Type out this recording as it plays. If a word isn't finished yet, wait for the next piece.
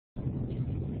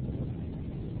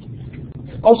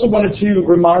Also wanted to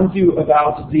remind you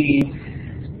about the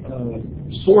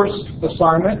source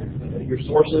assignment, your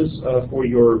sources for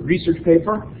your research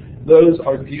paper. Those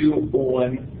are due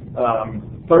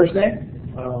on Thursday,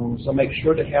 so make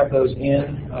sure to have those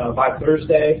in by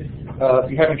Thursday.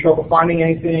 If you're having trouble finding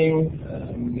anything,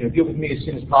 get with me as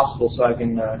soon as possible so I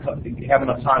can have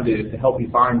enough time to help you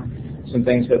find some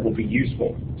things that will be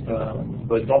useful.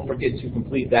 But don't forget to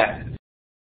complete that.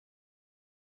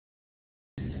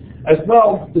 As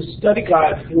well, the study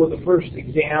guide for the first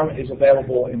exam is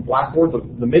available in Blackboard,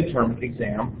 the midterm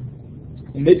exam.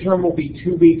 The midterm will be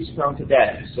 2 weeks from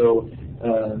today, so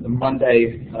the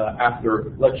Monday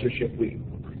after lectureship week.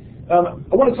 I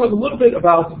want to talk a little bit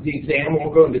about the exam. We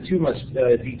won't go into too much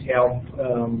detail,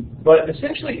 but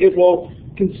essentially it will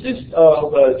consist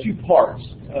of 2 parts.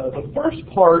 The first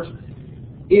part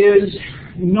is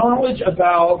knowledge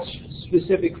about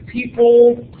specific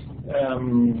people,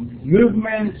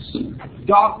 movements,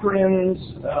 doctrines,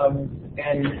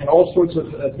 and all sorts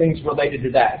of things related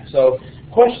to that. So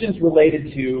questions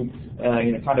related to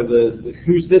kind of the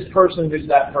who's this person, who's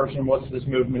that person, what's this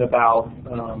movement about,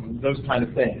 those kind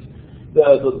of things.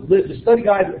 The study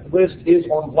guide list is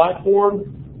on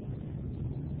Blackboard.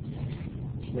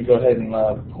 Let me go ahead and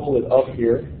pull it up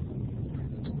here.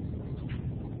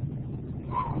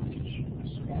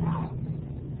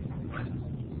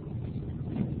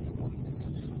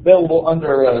 Available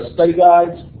under study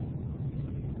guides.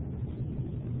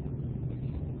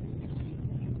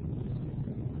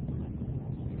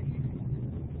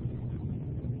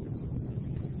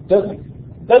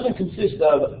 Doesn't consist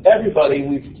of everybody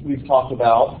we've talked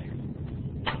about.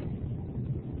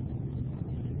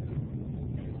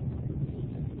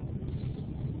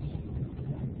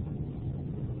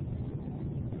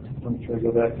 Let me try to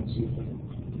go back and see if I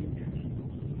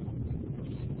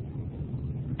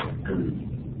can.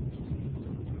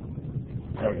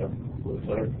 There we go. A little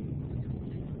clearer.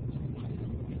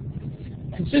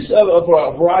 Consists of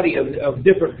a variety of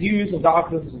different views and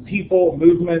doctrines and people,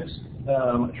 movements.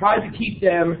 Try to keep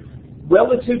them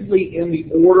relatively in the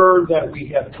order that we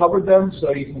have covered them,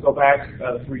 so you can go back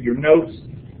through your notes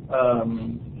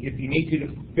if you need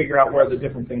to figure out where the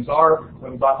different things are.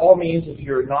 By all means, if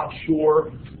you're not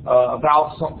sure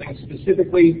about something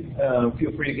specifically,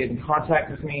 feel free to get in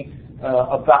contact with me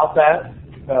about that.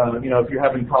 If you're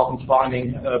having problems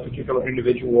finding a particular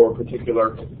individual or a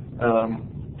particular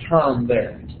term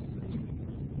there.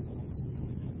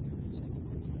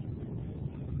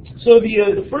 So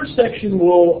the first section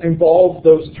will involve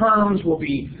those terms, will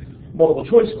be multiple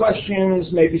choice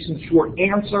questions, maybe some short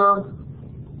answer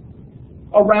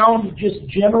around just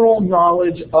general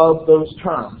knowledge of those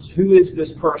terms. Who is this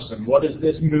person? What is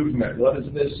this movement? What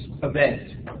is this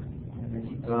event?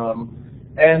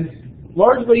 And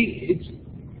largely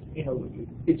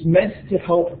it's meant to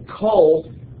help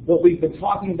cull what we've been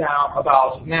talking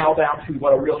about now down to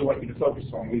what I really want you to focus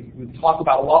on. We've talked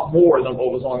about a lot more than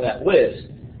what was on that list.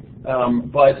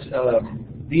 But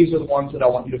these are the ones that I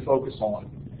want you to focus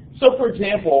on. So, for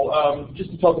example,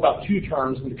 just to talk about 2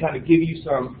 terms and to kind of give you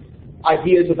some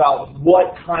ideas about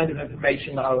what kind of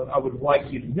information I would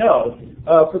like you to know.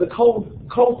 For the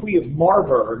colloquy of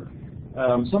Marburg,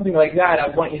 something like that, I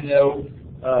want you to know,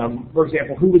 for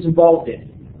example, who was involved in it.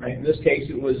 Right? In this case,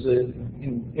 it was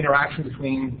an interaction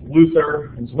between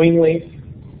Luther and Zwingli.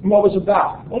 And what was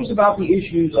about? What was about the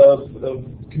issues of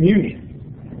communion?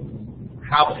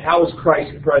 How is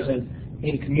Christ present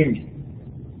in communion?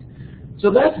 So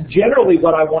that's generally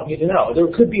what I want you to know. There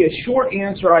could be a short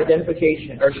answer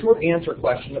identification or short answer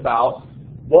question about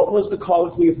what was the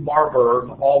colloquy of Marburg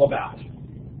all about.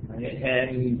 Right?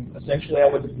 And essentially I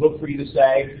would look for you to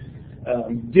say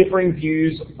differing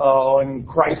views on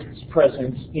Christ's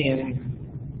presence in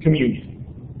communion.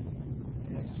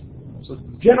 So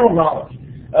general knowledge.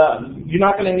 You're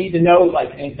not going to need to know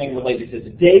like anything related to the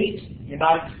date. You're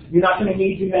not going to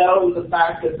need to know the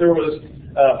fact that there was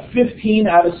 15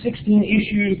 out of 16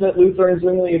 issues that Luther and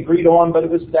Zwingli agreed on, but it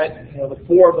was that the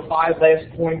 4 of the 5 last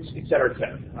points, et cetera, et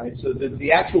cetera. Right? So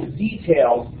the actual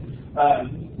details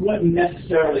wouldn't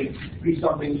necessarily be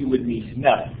something you would need to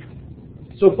know.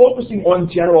 So focusing on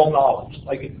general knowledge,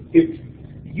 like if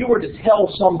you were to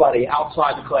tell somebody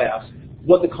outside the class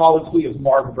what the colloquy of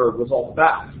Marburg was all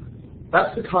about,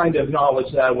 that's the kind of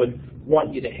knowledge that I would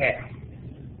want you to have.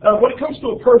 When it comes to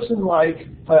a person like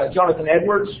Jonathan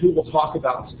Edwards, who we'll talk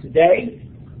about today,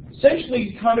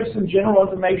 essentially kind of some general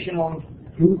information on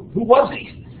who was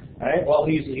he. Right? Well,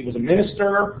 he was a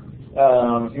minister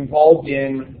involved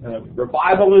in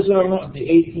revivalism of the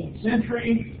 18th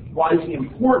century. Why is he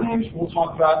important? We'll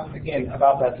talk about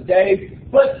that today.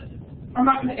 But I'm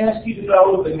not going to ask you to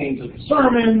know the names of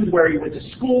sermons, where you went to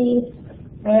school.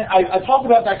 I talk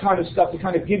about that kind of stuff to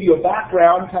kind of give you a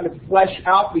background, kind of flesh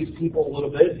out these people a little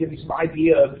bit, give you some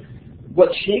idea of what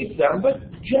shaped them, but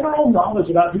general knowledge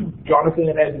about who Jonathan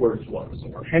and Edwards was,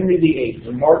 or Henry VIII,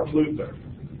 or Martin Luther,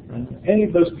 any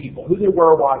of those people, who they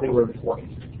were, why they were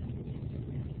important.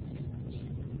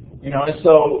 And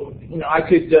so, I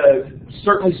could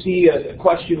certainly see a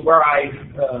question where I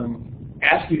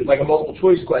ask you, like a multiple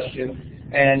choice question,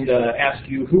 and ask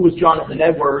you who was Jonathan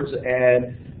Edwards,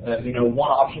 and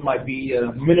one option might be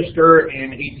a minister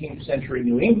in 18th century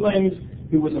New England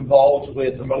who was involved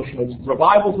with emotional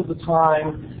revivals at the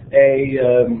time,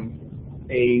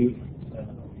 a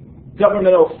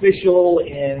governmental official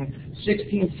in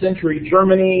 16th century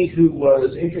Germany who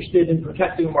was interested in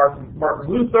protecting Martin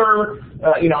Luther,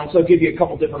 and so give you a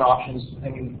couple different options.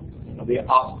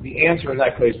 The answer in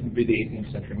that case would be the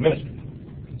 18th century minister.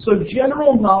 So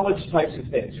general knowledge types of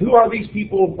things. Who are these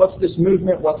people? What's this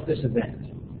movement? What's this event?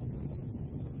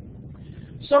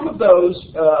 Some of those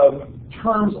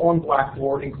terms on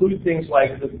Blackboard include things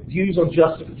like the views on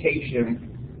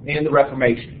justification in the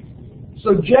Reformation.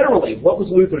 So generally, what was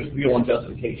Luther's view on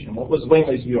justification? What was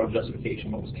Zwingli's view on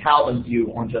justification? What was Calvin's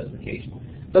view on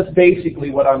justification? That's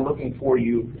basically what I'm looking for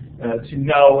you to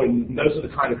know, and those are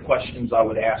the kind of questions I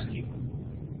would ask you.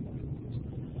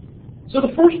 So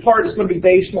the first part is going to be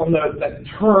based on that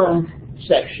term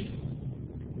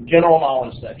section, general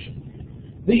knowledge section.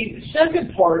 The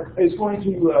second part is going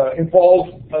to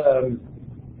involve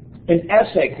an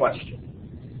essay question.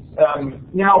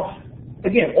 Now,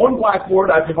 again, on Blackboard,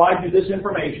 I provide you this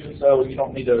information, so you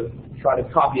don't need to try to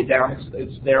copy it down.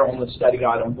 It's there on the study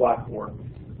guide on Blackboard.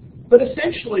 But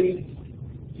essentially,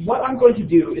 what I'm going to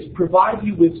do is provide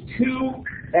you with 2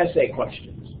 essay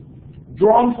questions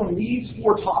drawn from these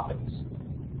 4 topics.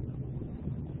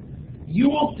 You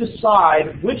will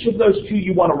decide which of those 2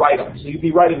 you want to write on. So you'll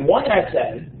be writing one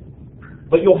essay,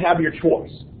 but you'll have your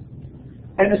choice.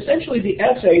 And essentially the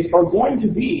essays are going to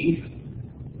be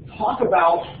talk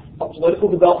about a political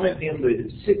development in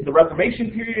the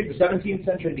Reformation period, the 17th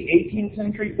century, the 18th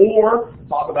century, or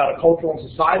talk about a cultural and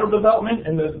societal development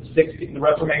in the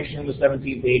Reformation, the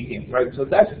 17th, the 18th, right? So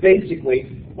that's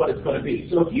basically what it's going to be.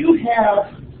 So if you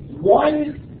have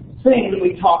one thing that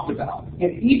we talked about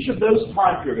in each of those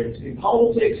time periods, in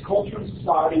politics, culture and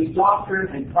society, doctrine,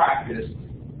 and practice,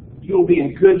 you'll be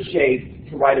in good shape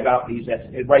to write these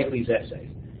essays.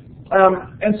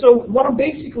 And so what I'm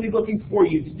basically looking for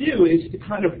you to do is to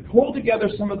kind of pull together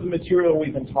some of the material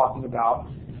we've been talking about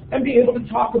and be able to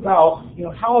talk about,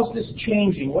 how is this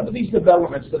changing? What are these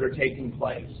developments that are taking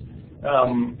place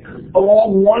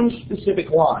along one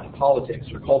specific line, politics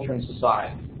or culture and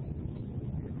society?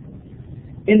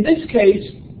 In this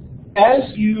case,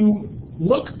 as you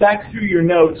look back through your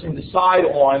notes and decide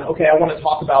on, okay, I want to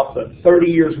talk about the 30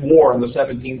 Years' War in the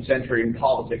 17th century in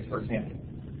politics, for example,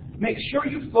 make sure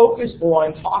you focus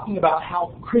on talking about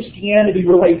how Christianity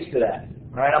relates to that.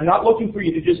 Right? I'm not looking for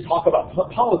you to just talk about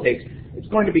politics. It's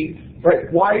going to be,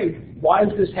 right, why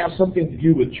does this have something to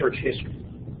do with church history?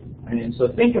 And so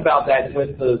think about that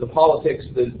with the politics,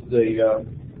 the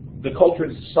culture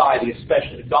and society,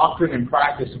 especially doctrine and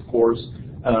practice, of course.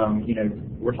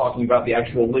 We're talking about the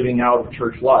actual living out of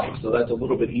church life, so that's a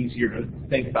little bit easier to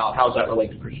think about how does that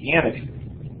relate to Christianity.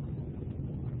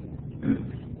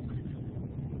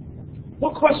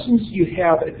 What questions do you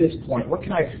have at this point? What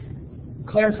can I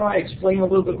clarify, explain a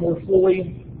little bit more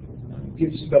fully,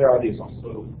 give you some better ideas on?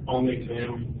 So on the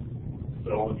exam,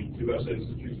 there'll only be 2 essays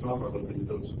to choose from, or there'll be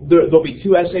those? There'll be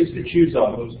 2 essays to choose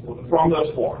from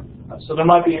those 4. So there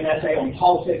might be an essay on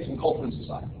politics and culture and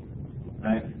society.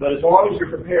 Right? But as long as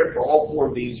you're prepared for all 4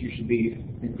 of these, you should be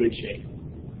in good shape.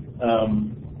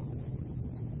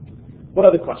 What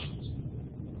other questions?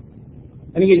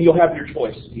 And again, you'll have your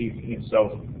choice, so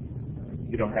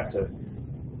you don't have to,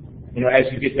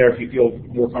 as you get there, if you feel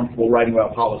more comfortable writing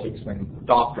about politics than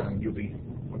doctrine, you'll be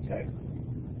okay.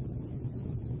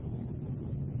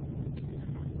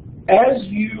 As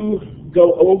you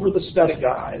go over the study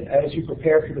guide, as you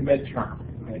prepare for the midterm,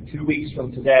 2 weeks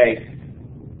from today,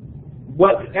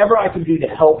 whatever I can do to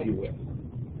help you with,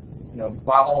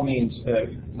 by all means,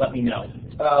 let me know.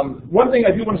 One thing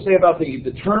I do want to say about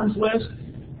the terms list,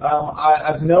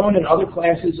 I've known in other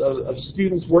classes of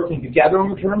students working together on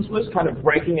the terms list, kind of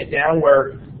breaking it down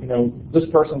where, this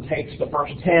person takes the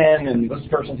first 10 and this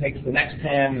person takes the next 10,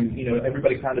 and,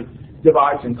 everybody kind of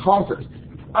divides and conquers.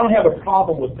 I don't have a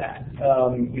problem with that.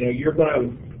 You're going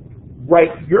to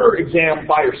write your exam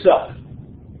by yourself.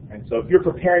 And so if you're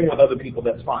preparing with other people,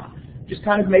 that's fine. Just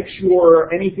kind of make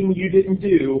sure anything you didn't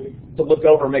do to look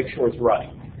over, make sure it's right.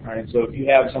 All right, so if you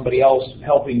have somebody else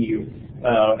helping you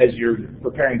as you're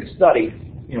preparing to study,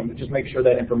 just make sure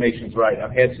that information is right.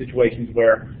 I've had situations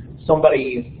where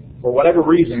somebody, for whatever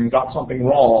reason, got something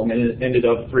wrong, and it ended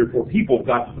up 3 or 4 people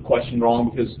got the question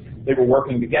wrong because they were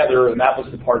working together, and that was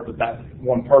the part that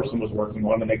one person was working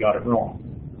on, and they got it wrong.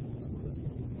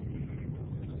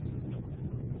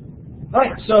 All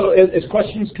right, so as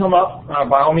questions come up,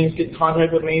 by all means get in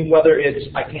contact with me, whether it's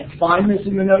I can't find this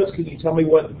in the notes, can you tell me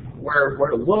where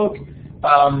to look,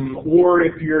 or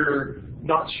if you're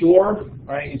not sure,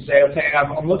 right, you say, okay,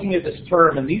 I'm looking at this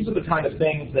term, and these are the kind of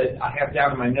things that I have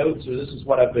down in my notes, or this is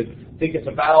what I think it's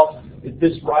about. Is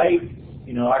this right?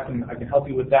 I can help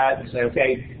you with that and say,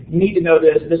 okay, you need to know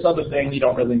this other thing you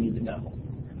don't really need to know.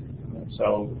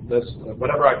 So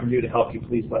whatever I can do to help you,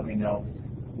 please let me know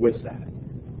with that.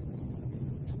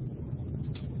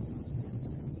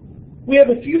 We have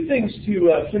a few things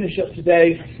to finish up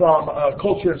today from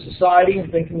culture and society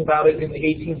and thinking about it in the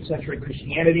 18th century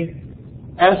Christianity.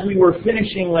 As we were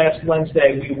finishing last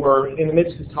Wednesday, we were in the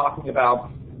midst of talking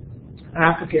about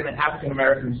African and African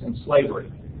Americans and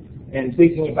slavery and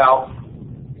thinking about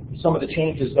some of the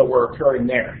changes that were occurring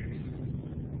there.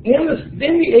 In the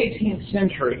 18th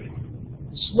century,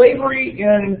 slavery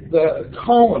in the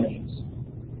colonies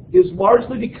is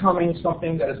largely becoming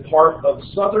something that is part of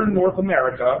southern North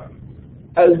America,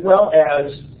 as well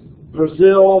as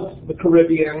Brazil, the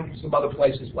Caribbean, some other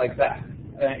places like that.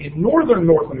 In northern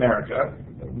North America,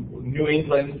 New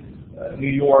England, New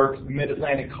York,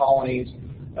 mid-Atlantic colonies,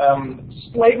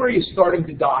 slavery is starting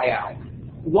to die out,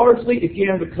 largely,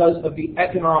 again, because of the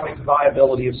economic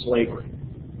viability of slavery.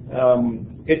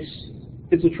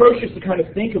 It's atrocious to kind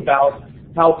of think about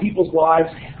how people's lives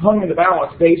hung in the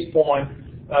balance based on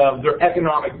their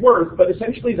economic worth, but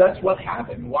essentially that's what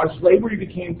happened. Why slavery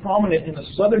became prominent in the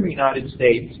southern United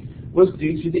States was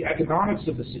due to the economics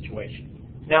of the situation.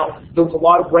 Now, there was a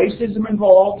lot of racism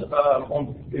involved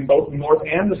in both the North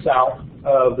and the South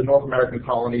of the North American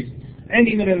colonies, and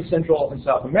even in Central and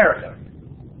South America.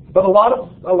 But a lot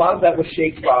of that was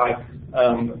shaped by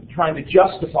trying to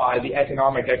justify the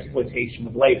economic exploitation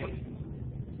of labor.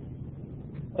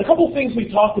 A couple of things we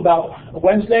talked about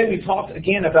Wednesday. We talked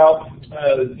again about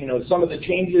some of the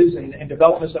changes and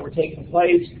developments that were taking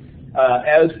place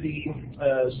as the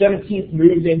 17th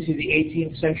moved into the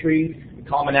 18th century, the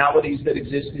commonalities that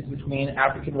existed between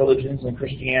African religions and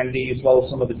Christianity, as well as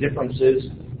some of the differences.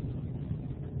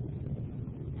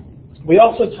 We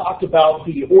also talked about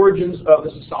the origins of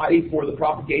the Society for the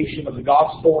Propagation of the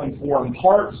Gospel in Foreign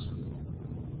Parts,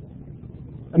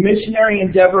 a missionary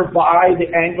endeavor by the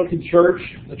Anglican Church,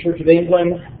 the Church of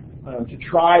England, to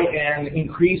try and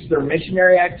increase their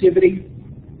missionary activity.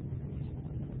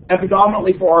 And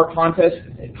predominantly for our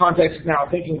context now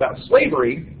thinking about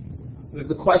slavery,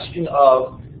 the question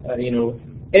of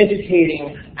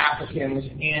educating Africans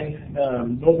in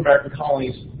North American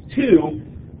colonies to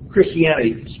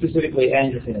Christianity, specifically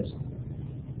Anglicanism.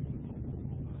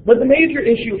 But the major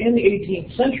issue in the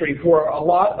 18th century for a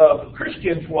lot of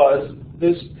Christians was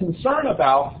this concern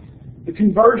about the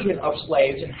conversion of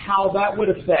slaves and how that would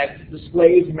affect the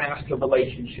slave-master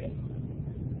relationship.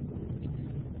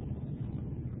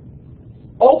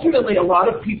 Ultimately, a lot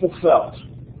of people felt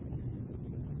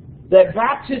that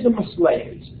baptism of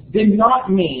slaves did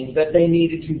not mean that they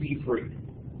needed to be freed.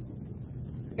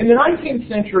 In the 19th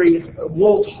century,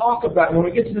 we'll talk about, when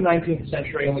we get to the 19th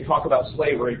century and we talk about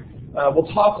slavery, we'll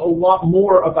talk a lot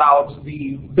more about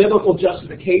the biblical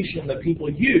justification that people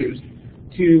used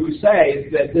to say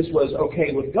that this was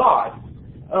okay with God.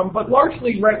 But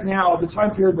largely right now, the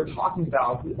time period we're talking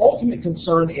about, the ultimate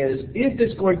concern is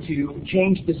this going to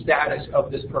change the status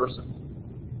of this person?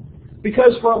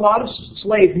 Because for a lot of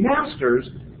slave masters,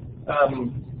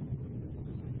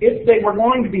 if they were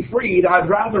going to be freed, I'd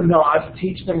rather not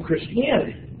teach them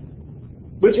Christianity,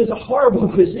 which is a horrible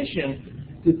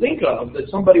position to think of that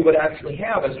somebody would actually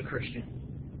have as a Christian.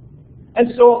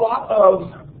 And so a lot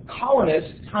of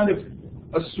colonists kind of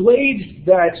assuaged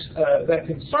that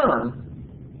concern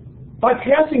by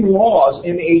passing laws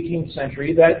in the 18th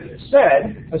century that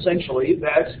said, essentially,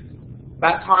 that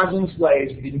baptizing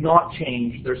slaves did not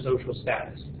change their social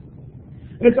status.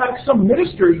 And in fact, some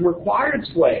ministers required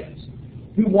slaves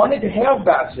who wanted to have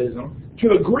baptism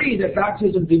to agree that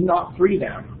baptism did not free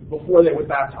them before they would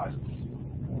baptize them.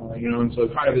 And so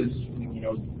it kind of is,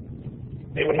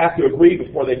 they would have to agree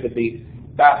before they could be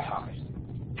baptized.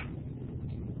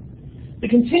 The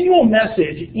continual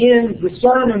message in the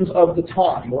sermons of the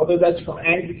time, whether that's from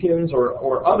Anglicans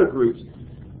or other groups,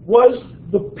 was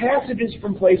the passages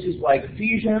from places like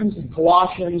Ephesians and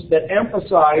Colossians that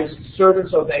emphasize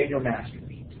servants obey your masters.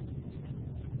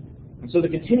 And so the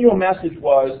continual message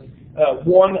was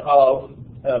one of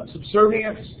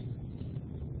subservience,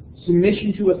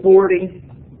 submission to authority,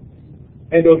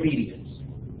 and obedience.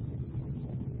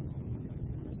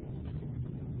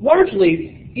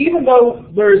 Largely, even though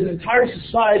there is an entire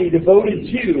society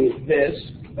devoted to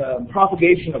this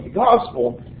propagation of the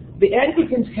gospel, the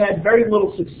Anglicans had very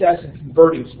little success in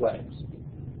converting slaves,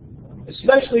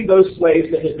 especially those slaves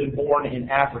that had been born in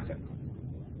Africa.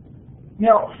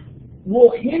 Now,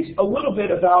 we'll hint a little bit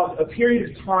about a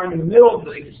period of time in the middle of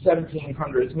the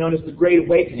 1700s known as the Great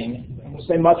Awakening, and we'll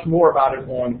say much more about it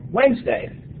on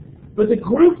Wednesday. But the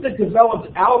group that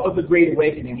developed out of the Great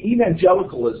Awakening,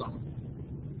 evangelicalism,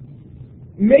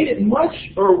 made it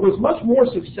was much more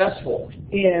successful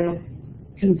in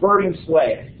converting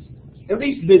slaves, at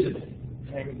least visibly.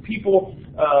 And people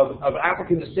of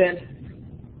African descent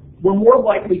were more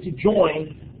likely to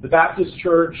join the Baptist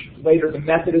Church, later the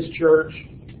Methodist Church,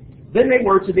 than they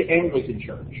were to the Anglican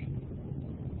Church.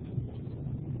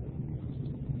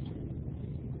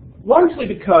 Largely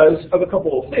because of a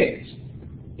couple of things.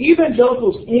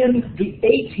 Evangelicals in the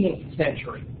 18th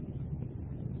century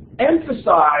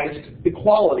emphasized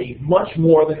equality much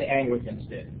more than the Anglicans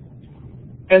did.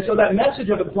 And so that message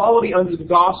of equality under the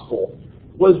gospel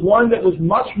was one that was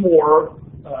much more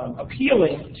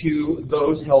appealing to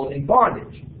those held in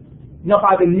bondage. Now,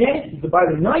 by the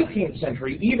 19th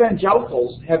century,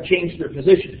 evangelicals have changed their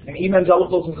position. And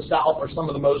evangelicals in the South are some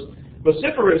of the most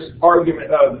vociferous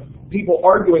people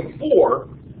arguing for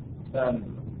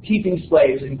keeping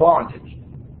slaves in bondage.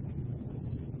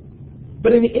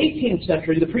 But in the 18th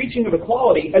century, the preaching of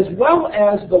equality, as well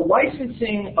as the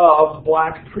licensing of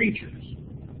black preachers,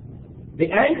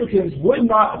 the Anglicans would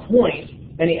not appoint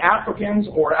any Africans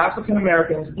or African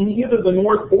Americans in either the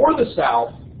North or the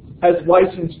South as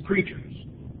licensed preachers.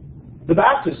 The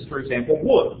Baptists, for example,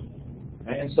 would.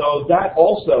 And so that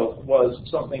also was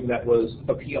something that was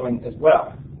appealing as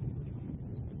well.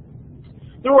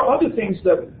 There were other things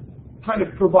that kind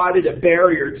of provided a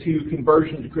barrier to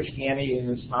conversion to Christianity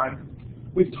in this time.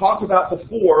 We've talked about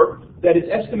before that it's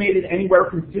estimated anywhere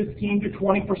from 15 to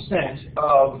 20%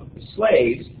 of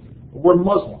slaves were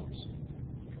Muslims.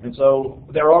 And so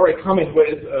they're already coming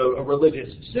with a religious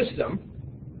system.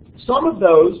 Some of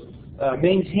those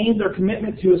maintained their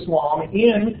commitment to Islam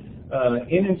in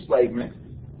enslavement.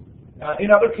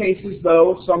 In other cases,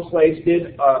 though, some slaves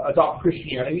did adopt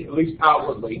Christianity, at least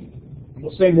outwardly. And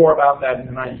we'll say more about that in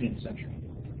the 19th century.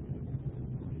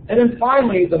 And then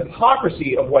finally, the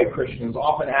hypocrisy of white Christians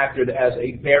often acted as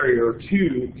a barrier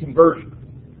to conversion.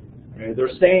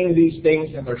 They're saying these things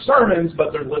in their sermons,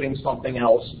 but they're living something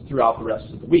else throughout the rest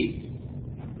of the week.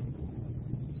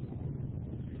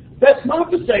 That's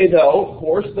not to say, though, of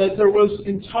course, that there was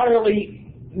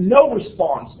entirely no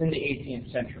response in the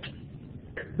 18th century.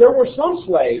 There were some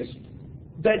slaves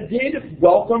that did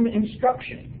welcome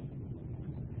instruction.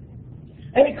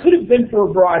 And it could have been for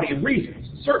a variety of reasons.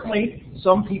 Certainly,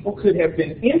 some people could have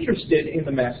been interested in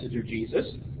the message of Jesus,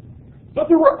 but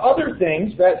there were other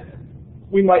things that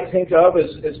we might think of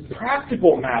as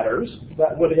practical matters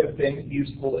that would have been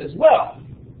useful as well,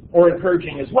 or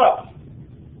encouraging as well.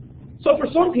 So for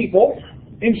some people,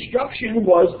 instruction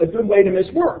was a good way to miss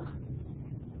work.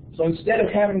 So instead of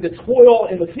having to toil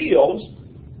in the fields,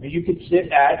 you could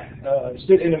sit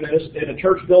in a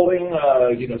church building,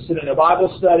 sit in a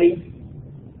Bible study.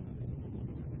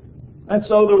 And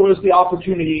so there was the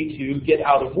opportunity to get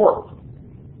out of work.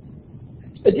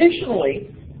 Additionally,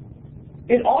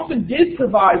 it often did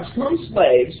provide some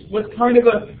slaves with kind of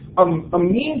a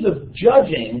means of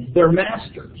judging their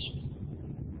masters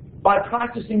by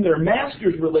practicing their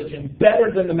master's religion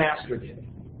better than the master did.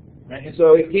 Right? And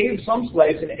so it gave some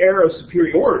slaves an air of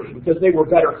superiority because they were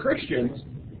better Christians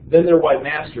than their white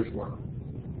masters were.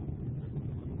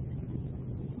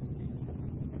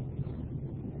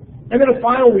 And then a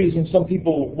final reason some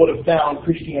people would have found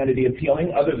Christianity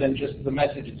appealing, other than just the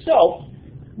message itself,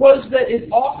 was that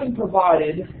it often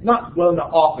provided, not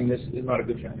often, this is not a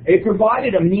good term, it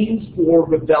provided a means for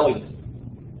rebellion.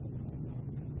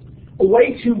 A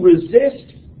way to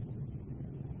resist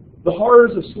the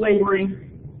horrors of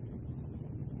slavery,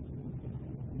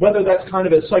 whether that's kind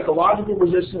of a psychological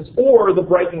resistance or the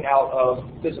breaking out of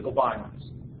physical violence.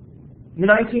 In the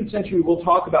 19th century, we'll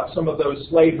talk about some of those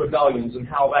slave rebellions and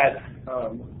how that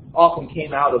often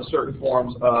came out of certain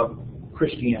forms of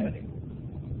Christianity.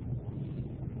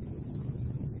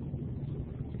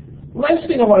 The last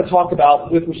thing I want to talk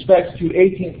about with respect to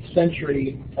 18th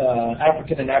century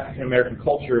African and African American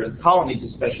culture and colonies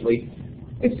especially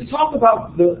is to talk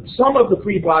about some of the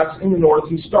free blacks in the North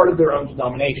who started their own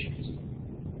denominations.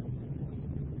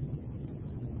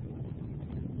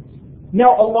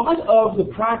 Now, a lot of the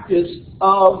practice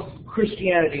of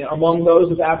Christianity among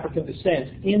those of African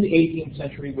descent in the 18th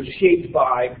century was shaped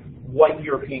by white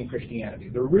European Christianity.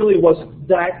 There really wasn't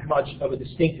that much of a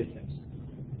distinctiveness.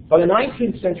 By the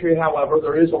 19th century, however,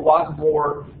 there is a lot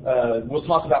more. We'll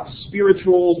talk about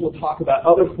spirituals, we'll talk about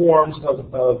other forms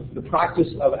of the practice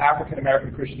of African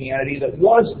American Christianity that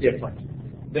was different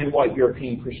than white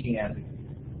European Christianity.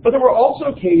 But there were also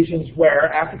occasions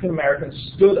where African Americans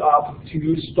stood up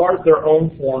to start their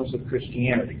own forms of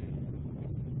Christianity.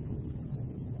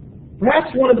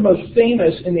 Perhaps one of the most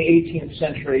famous in the 18th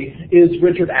century is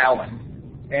Richard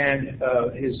Allen and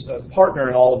his partner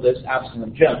in all of this,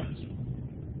 Absalom Jones.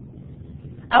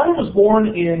 Allen was born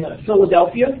in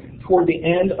Philadelphia toward the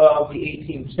end of the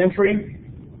 18th century.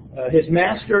 His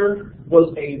master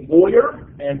was a lawyer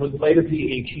and would later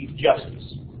be a chief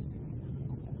justice.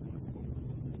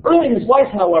 Early in his life,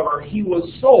 however, he was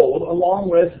sold,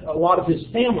 along with a lot of his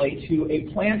family, to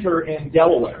a planter in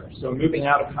Delaware, so moving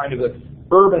out of kind of an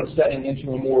urban setting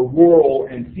into a more rural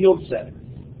and field setting.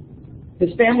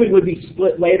 His family would be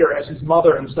split later as his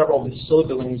mother and several of his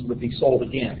siblings would be sold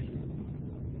again.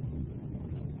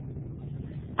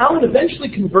 Allen eventually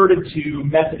converted to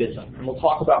Methodism, and we'll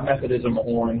talk about Methodism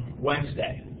on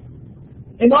Wednesday.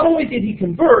 And not only did he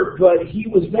convert, but he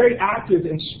was very active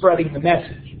in spreading the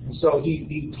message. And so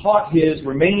he taught his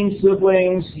remaining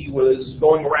siblings. He was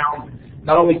going around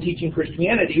not only teaching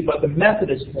Christianity, but the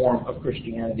Methodist form of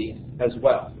Christianity as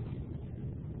well.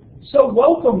 So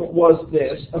welcome was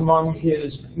this among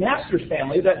his master's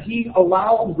family that he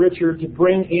allowed Richard to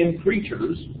bring in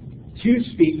preachers to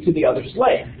speak to the other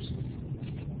slaves.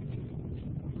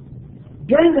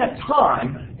 During that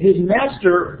time, his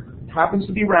master happens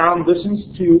to be around,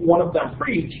 listens to one of them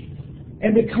preach,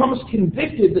 and becomes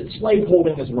convicted that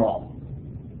slaveholding is wrong.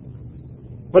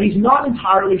 But he's not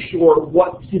entirely sure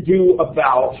what to do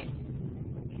about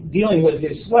dealing with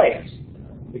his slaves,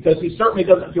 because he certainly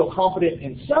doesn't feel confident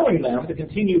in selling them to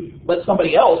continue, let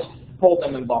somebody else hold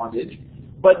them in bondage.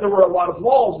 But there were a lot of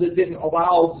laws that didn't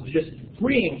allow just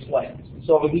freeing slaves.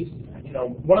 So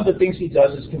one of the things he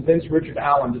does is convince Richard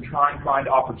Allen to try and find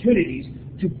opportunities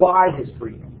to buy his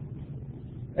freedom.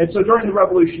 And so during the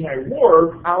Revolutionary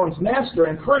War, Allen's master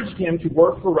encouraged him to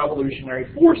work for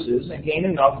revolutionary forces and gain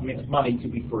enough money to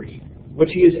be free,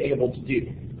 which he is able to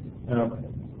do,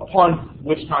 upon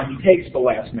which time he takes the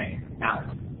last name,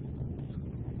 Allen.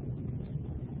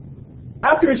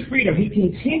 After his freedom, he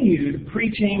continued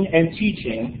preaching and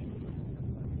teaching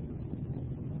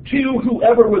to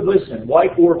whoever would listen,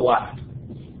 white or black.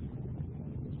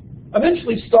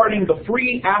 Eventually starting the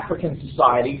Free African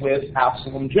Society with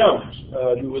Absalom Jones,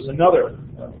 who was another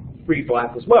free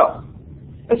black as well.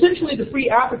 Essentially, the Free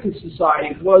African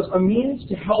Society was a means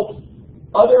to help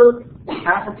other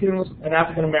Africans and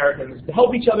African Americans to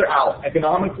help each other out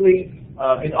economically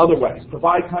in other ways,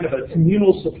 provide kind of a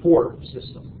communal support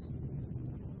system.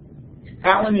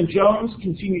 Allen and Jones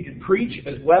continued to preach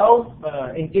as well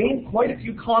and gained quite a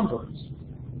few converts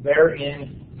there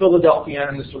in Philadelphia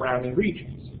and the surrounding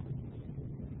regions.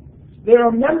 They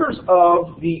are members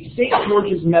of the St.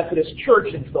 George's Methodist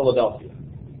Church in Philadelphia.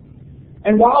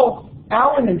 And while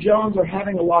Allen and Jones are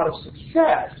having a lot of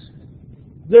success,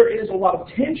 there is a lot of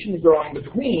tension growing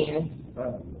between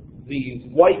the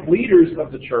white leaders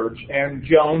of the church and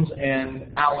Jones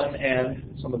and Allen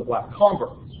and some of the black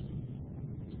converts.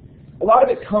 A lot of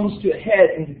it comes to a head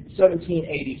in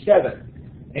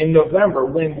 1787 in November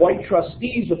when white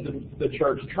trustees of the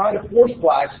church try to force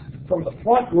blacks from the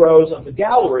front rows of the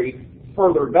gallery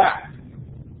further back.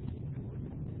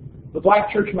 The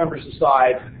black church members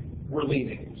decide we're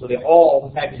leaving, so they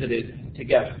all exited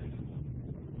together.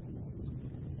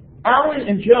 Allen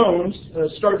and Jones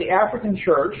started the African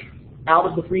Church out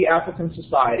of the Free African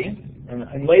Society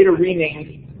and later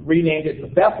renamed it the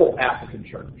Bethel African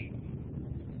Church.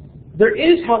 There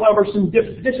is, however, some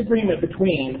disagreement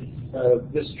between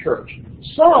this church.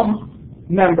 Some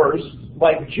members,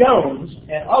 like Jones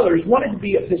and others, wanted to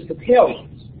be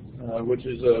Episcopalians, which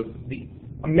is the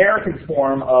American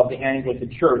form of the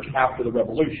Anglican Church after the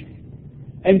Revolution.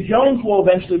 And Jones will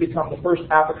eventually become the first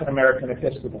African-American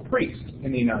Episcopal priest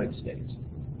in the United States.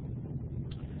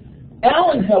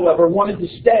 Allen, however, wanted to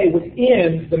stay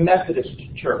within the Methodist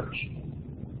Church.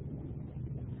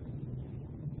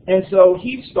 And so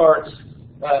he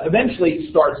eventually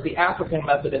starts the African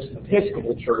Methodist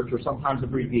Episcopal Church, or sometimes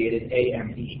abbreviated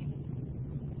AME.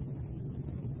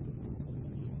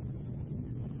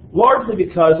 Largely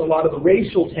because a lot of the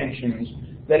racial tensions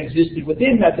that existed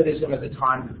within Methodism at the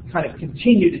time kind of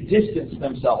continue to distance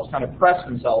themselves, kind of press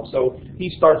themselves. So he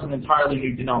starts an entirely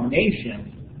new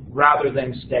denomination rather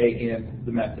than stay in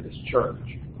the Methodist Church.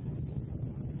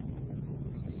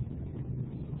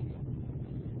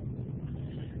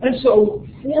 And so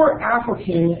for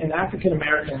African and African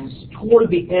Americans toward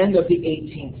the end of the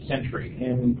 18th century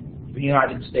in the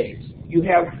United States, you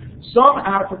have some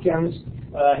Africans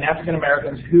and African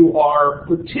Americans who are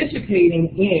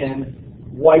participating in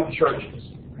white churches.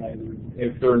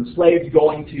 If they're enslaved,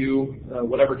 going to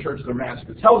whatever church their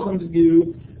master tells them to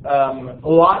do. A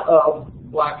lot of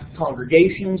black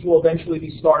congregations will eventually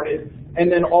be started,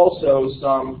 and then also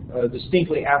some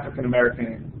distinctly African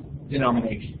American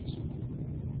denominations.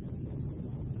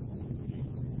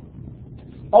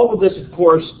 All of this, of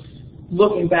course,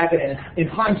 looking back at it in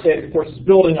hindsight, of course, is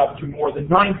building up to more the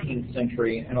 19th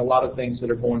century and a lot of things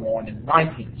that are going on in the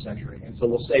 19th century. And so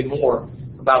we'll say more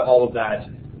about all of that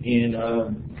in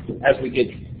as we get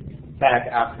back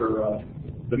after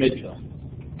the midterm.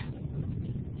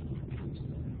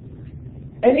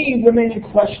 Any remaining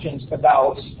questions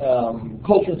about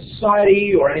culture and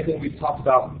society or anything we've talked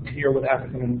about here with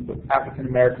African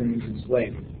Americans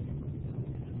enslaved?